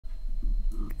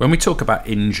When we talk about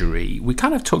injury, we're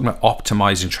kind of talking about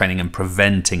optimizing training and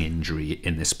preventing injury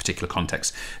in this particular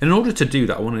context. And in order to do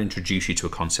that, I want to introduce you to a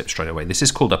concept straight away. This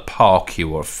is called a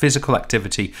PARQ, or Physical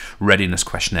Activity Readiness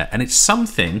Questionnaire. And it's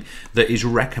something that is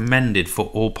recommended for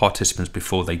all participants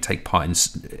before they take part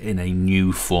in a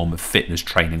new form of fitness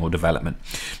training or development.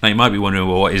 Now, you might be wondering,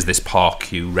 well, what is this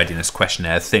PARQ Readiness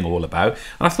Questionnaire thing all about?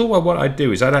 And I thought, well, what I'd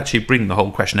do is I'd actually bring the whole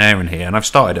questionnaire in here, and I've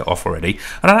started it off already,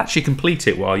 and I'd actually complete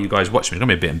it while you guys watch me. It's going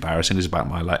to be a bit embarrassing. It's about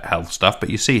my health stuff, but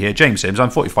you see here, James Sims, I'm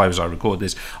 45 as I record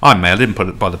this. I'm male. I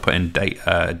didn't bother putting date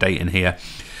in here.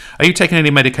 Are you taking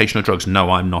any medication or drugs?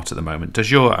 No, I'm not at the moment. Does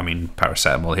your,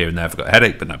 paracetamol here and there, I've got a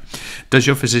headache, but no. Does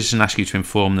your physician ask you to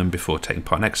inform them before taking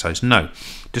part in exercise? No.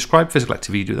 Describe physical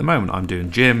activity you do at the moment. I'm doing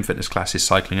gym, fitness classes,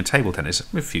 cycling and table tennis.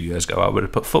 A few years ago, I would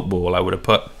have put football, I would have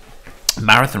put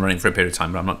marathon running for a period of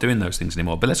time, but I'm not doing those things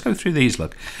anymore. But let's go through these,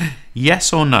 look.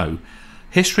 Yes or no?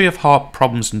 History of heart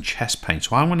problems and chest pain.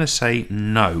 So I'm going to say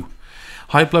no.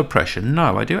 High blood pressure?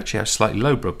 No. I do actually have slightly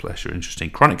low blood pressure.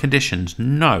 Interesting. Chronic conditions?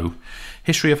 No.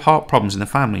 History of heart problems in the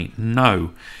family?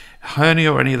 No.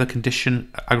 Hernia or any other condition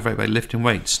aggravated by lifting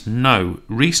weights? No.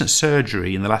 Recent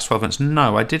surgery in the last 12 months?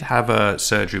 No. I did have a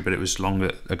surgery, but it was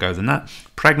longer ago than that.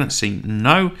 Pregnancy?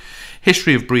 No.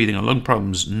 History of breathing or lung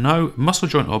problems? No. Muscle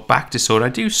joint or back disorder? I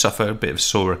do suffer a bit of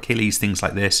sore Achilles, things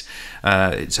like this.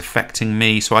 It's affecting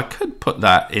me, so I could put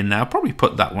that in there. I'll probably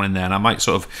put that one in there, and I might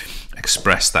sort of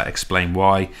express that, explain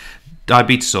why.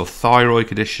 Diabetes or thyroid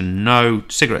condition? No.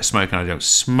 Cigarette smoking? I don't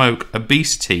smoke.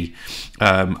 Obesity?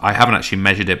 I haven't actually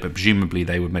measured it, but presumably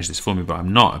they would measure this for me, but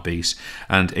I'm not obese.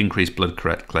 And increased blood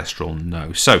cholesterol?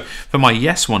 No. So for my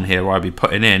yes one here, I'll be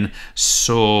putting in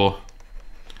sore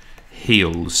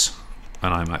heels,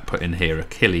 and I might put in here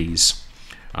Achilles,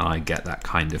 and I get that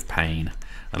kind of pain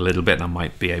a little bit, and I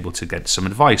might be able to get some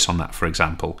advice on that, for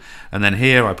example. And then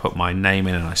here I put my name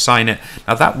in and I sign it.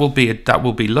 Now that will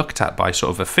be looked at by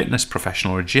sort of a fitness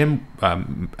professional or a gym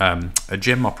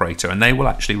operator, and they will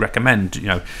actually recommend,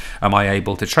 am I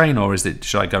able to train, or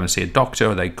should I go and see a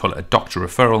doctor, or they call it a doctor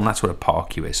referral, and that's what a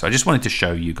PARQ is. So I just wanted to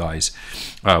show you guys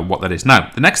what that is.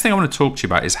 Now, the next thing I want to talk to you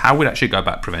about is how we'd actually go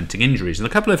about preventing injuries, and a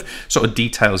couple of sort of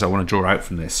details I want to draw out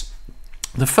from this.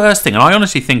 The first thing, and I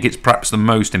honestly think it's perhaps the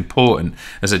most important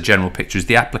as a general picture, is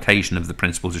the application of the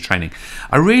principles of training.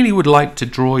 I really would like to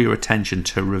draw your attention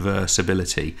to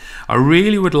reversibility. I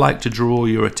really would like to draw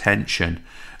your attention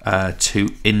to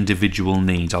individual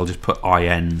needs. I'll just put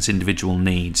INs, individual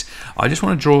needs. I just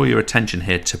want to draw your attention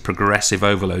here to progressive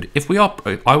overload.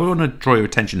 I want to draw your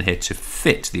attention here to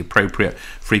fit the appropriate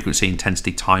frequency,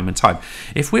 intensity, time and time.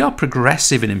 If we are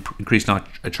progressive in increasing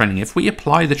our training, if we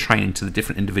apply the training to the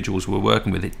different individuals we're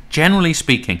working with, generally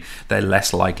speaking, they're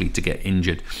less likely to get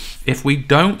injured. If we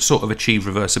don't sort of achieve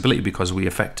reversibility because we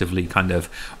effectively kind of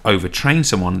overtrain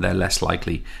someone, they're less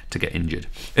likely to get injured.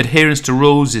 Adherence to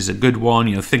rules is a good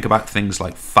one. Think about things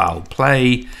like foul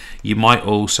play. You might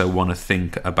also want to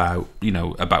think about,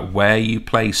 about where you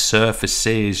play,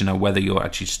 surfaces, whether you're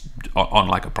actually on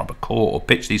like a proper court or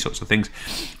pitch, these sorts of things.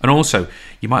 And also,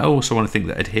 you might also want to think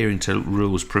that adhering to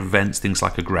rules prevents things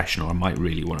like aggression, or I might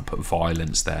really want to put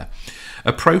violence there.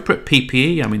 Appropriate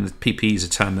PPE, the PPE is a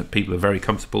term that people are very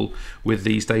comfortable with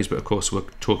these days, but of course we're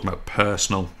talking about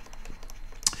personal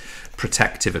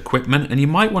protective equipment, and you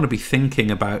might want to be thinking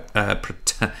about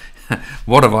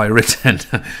what have I written?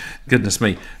 Goodness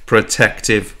me,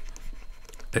 protective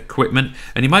equipment,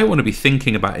 and you might want to be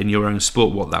thinking about in your own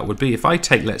sport what that would be. If I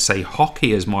take, let's say,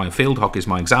 hockey as my field hockey as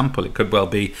my example, it could well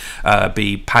be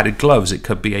padded gloves, it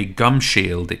could be a gum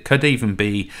shield, it could even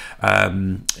be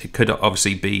it could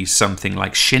obviously be something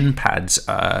like shin pads,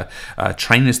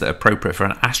 trainers that are appropriate for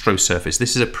an astro surface.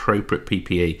 This is appropriate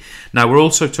PPE. Now we're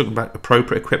also talking about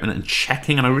appropriate equipment and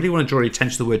checking, and I really want to draw your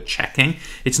attention to the word checking.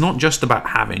 It's not just about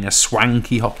having a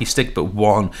swanky hockey stick, but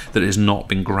one that has not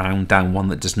been ground down, one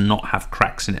that does not have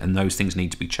cracks in it, and those things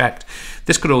need to be checked.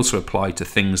 This could also apply to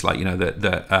things like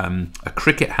a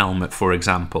cricket helmet, for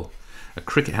example. A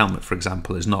cricket helmet, for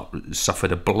example, has not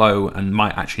suffered a blow and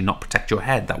might actually not protect your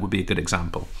head. That would be a good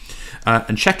example.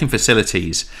 And checking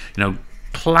facilities,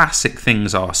 classic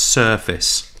things are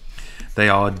surface, they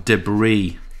are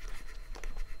debris,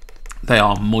 they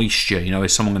are moisture.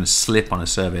 Is someone going to slip on a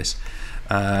surface?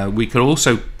 We could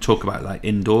also talk about like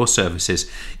indoor surfaces.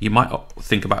 You might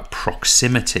think about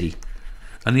proximity.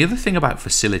 And the other thing about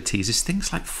facilities is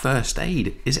things like first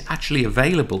aid. Is it actually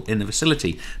available in the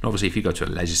facility? And obviously, if you go to a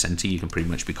leisure centre, you can pretty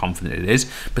much be confident it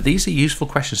is. But these are useful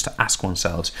questions to ask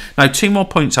oneself. Now, 2 more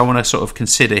points I want to sort of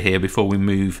consider here before we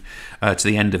move to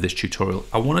the end of this tutorial.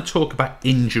 I want to talk about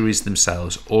injuries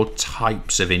themselves, or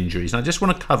types of injuries. And I just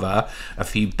want to cover a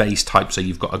few base types so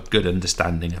you've got a good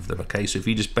understanding of them. Okay, so if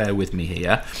you just bear with me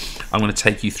here, I'm going to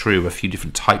take you through a few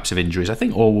different types of injuries. I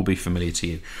think all will be familiar to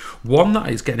you. One that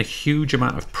is getting a huge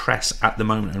amount of press at the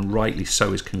moment, and rightly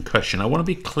so, is concussion. I want to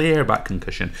be clear about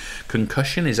concussion.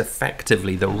 Concussion is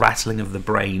effectively the rattling of the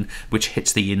brain which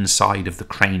hits the inside of the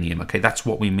cranium. Okay, that's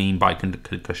what we mean by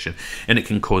concussion, and it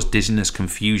can cause dizziness,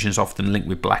 confusions, often linked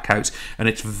with blackouts. And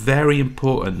it's very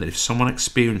important that if someone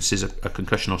experiences a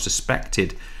concussion or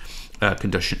suspected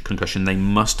concussion, they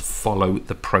must follow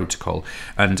the protocol.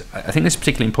 And I think this is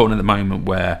particularly important at the moment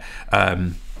where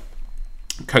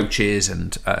coaches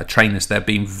and trainers, they're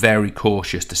being very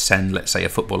cautious to send, let's say, a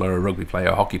footballer, a rugby player,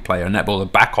 a hockey player, a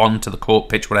netballer back onto the court,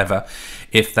 pitch, whatever,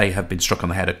 if they have been struck on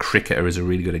the head. A cricketer is a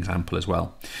really good example as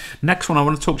well. Next one, I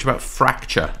want to talk to you about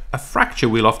fracture. A fracture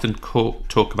we'll often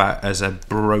talk about as a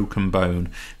broken bone.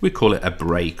 We call it a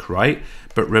break, right?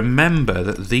 But remember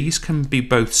that these can be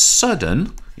both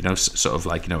sudden, you know, sort of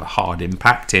like, you know, a hard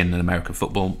impact in an American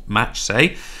football match,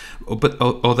 say,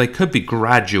 or they could be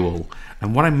gradual.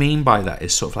 And what I mean by that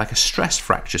is sort of like a stress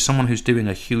fracture. Someone who's doing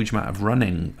a huge amount of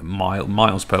running,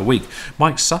 miles per week,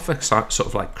 might suffer sort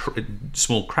of like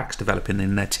small cracks developing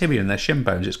in their tibia and their shin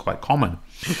bones. It's quite common.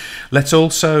 Let's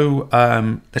also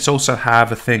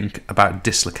have a think about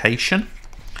dislocation.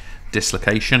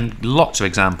 Dislocation, lots of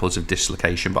examples of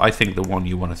dislocation, but I think the one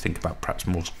you want to think about perhaps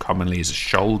more commonly is a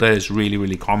shoulder. Is really,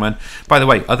 really common. By the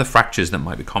way, other fractures that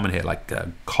might be common here, like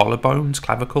collarbones,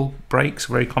 clavicle breaks,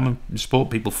 very common in sport,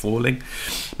 people falling.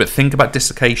 But think about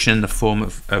dislocation in the form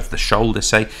of the shoulder.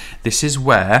 Say, this is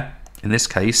where, in this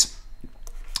case,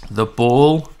 the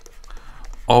ball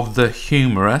of the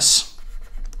humerus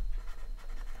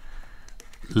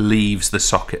leaves the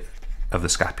socket of the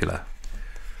scapula.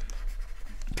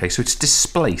 Okay, so it's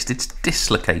displaced, it's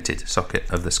dislocated socket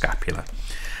of the scapula.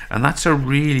 And that's a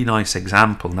really nice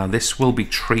example. Now, this will be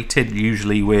treated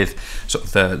usually with sort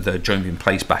of the joint being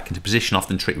placed back into position,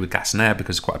 often treated with gas and air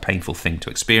because it's quite a painful thing to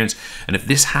experience. And if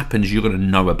this happens, you're going to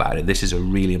know about it. This is a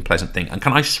really unpleasant thing. And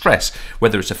can I stress,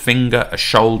 whether it's a finger, a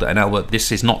shoulder, an elbow,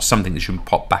 this is not something that should be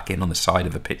popped back in on the side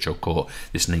of a pitch or court.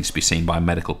 This needs to be seen by a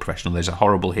medical professional. There's a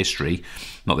horrible history,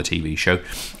 not the TV show,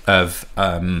 of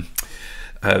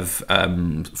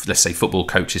let's say football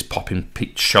coaches popping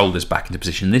shoulders back into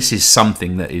position. This is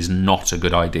something that is not a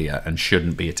good idea and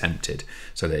shouldn't be attempted.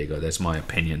 So there you go, there's my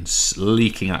opinion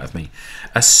leaking out of me.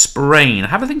 A sprain,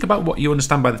 have a think about what you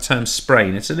understand by the term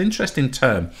sprain. It's an interesting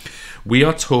term. We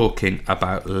are talking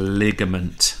about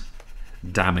ligament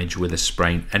damage with a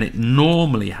sprain, and it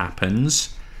normally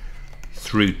happens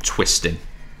through twisting.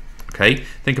 Okay,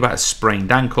 think about a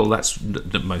sprained ankle. That's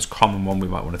the most common one we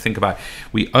might want to think about.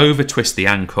 We over twist the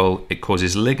ankle, it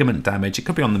causes ligament damage. It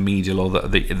could be on the medial or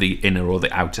the inner or the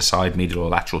outer side, medial or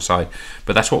lateral side,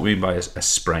 but that's what we mean by a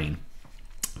sprain.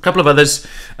 A couple of others,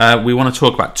 we want to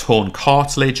talk about torn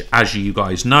cartilage. As you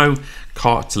guys know,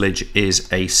 cartilage is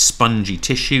a spongy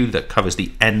tissue that covers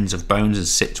the ends of bones and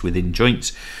sits within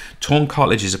joints. Torn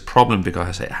cartilage is a problem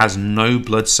because it has no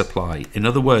blood supply. In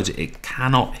other words, it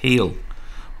cannot heal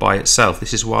by itself.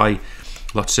 This is why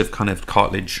lots of kind of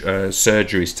cartilage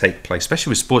surgeries take place,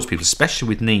 especially with sports people, especially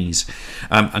with knees.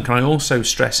 And can I also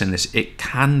stress in this, it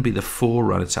can be the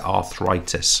forerunner to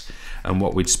arthritis and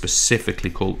what we'd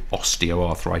specifically call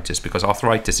osteoarthritis, because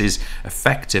arthritis is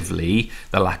effectively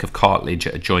the lack of cartilage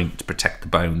at a joint to protect the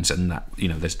bones, and that, you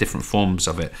know, there's different forms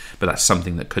of it, but that's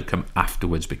something that could come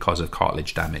afterwards because of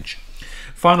cartilage damage.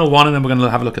 Final one, and then we're going to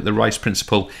have a look at the Rice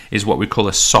principle, is what we call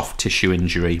a soft tissue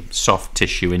injury. Soft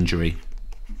tissue injury.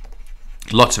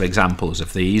 Lots of examples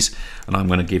of these, and I'm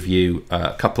going to give you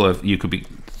a couple of, you could be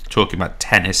talking about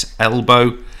tennis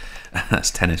elbow.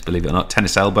 That's tennis, believe it or not.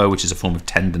 Tennis elbow, which is a form of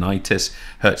tendinitis,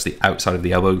 hurts the outside of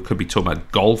the elbow. Could be talking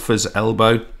about golfer's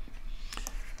elbow.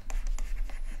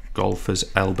 Golfer's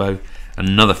elbow.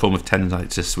 Another form of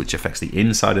tendinitis which affects the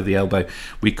inside of the elbow.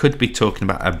 We could be talking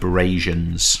about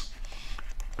abrasions.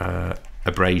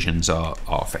 Abrasions are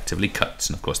effectively cuts,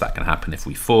 and of course that can happen if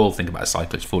we fall. Think about a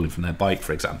cyclist falling from their bike,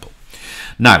 for example.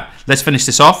 Now, let's finish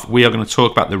this off. We are going to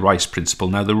talk about the Rice principle.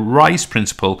 Now, the Rice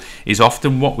principle is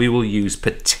often what we will use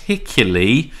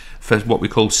particularly for what we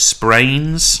call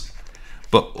sprains,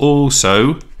 but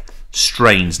also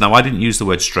strains. Now, I didn't use the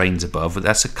word strains above, but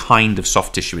that's a kind of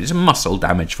soft tissue. It's a muscle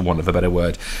damage, for want of a better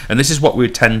word. And this is what we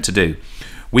tend to do.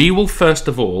 We will first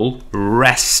of all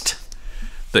rest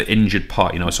the injured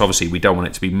part, so obviously we don't want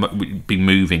it to be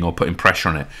moving or putting pressure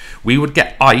on it. We would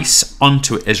get ice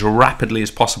onto it as rapidly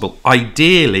as possible.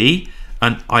 Ideally,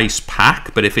 an ice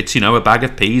pack, but if it's, a bag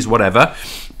of peas, whatever,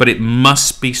 but it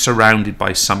must be surrounded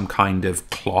by some kind of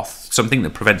cloth, something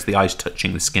that prevents the ice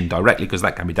touching the skin directly, because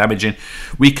that can be damaging.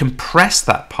 We compress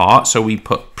that part, so we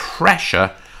put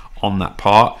pressure on that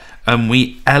part, and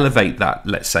we elevate that,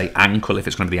 let's say ankle, if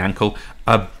it's going to be the ankle,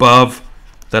 above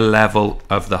the level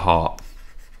of the heart.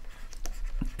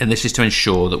 And this is to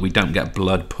ensure that we don't get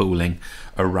blood pooling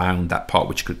around that part,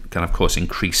 which can of course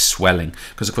increase swelling,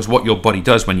 because of course what your body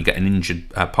does when you get an injured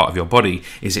part of your body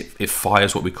is it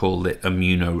fires what we call the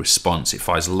immunoresponse. It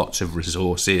fires lots of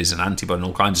resources and antibody and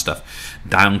all kinds of stuff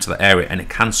down to the area, and it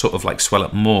can sort of like swell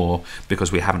up more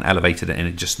because we haven't elevated it, and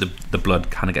it just the blood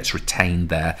kind of gets retained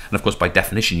there. And of course by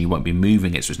definition you won't be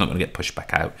moving it, so it's not going to get pushed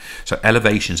back out. So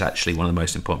elevation is actually one of the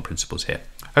most important principles here.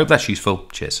 Hope that's useful.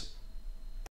 Cheers.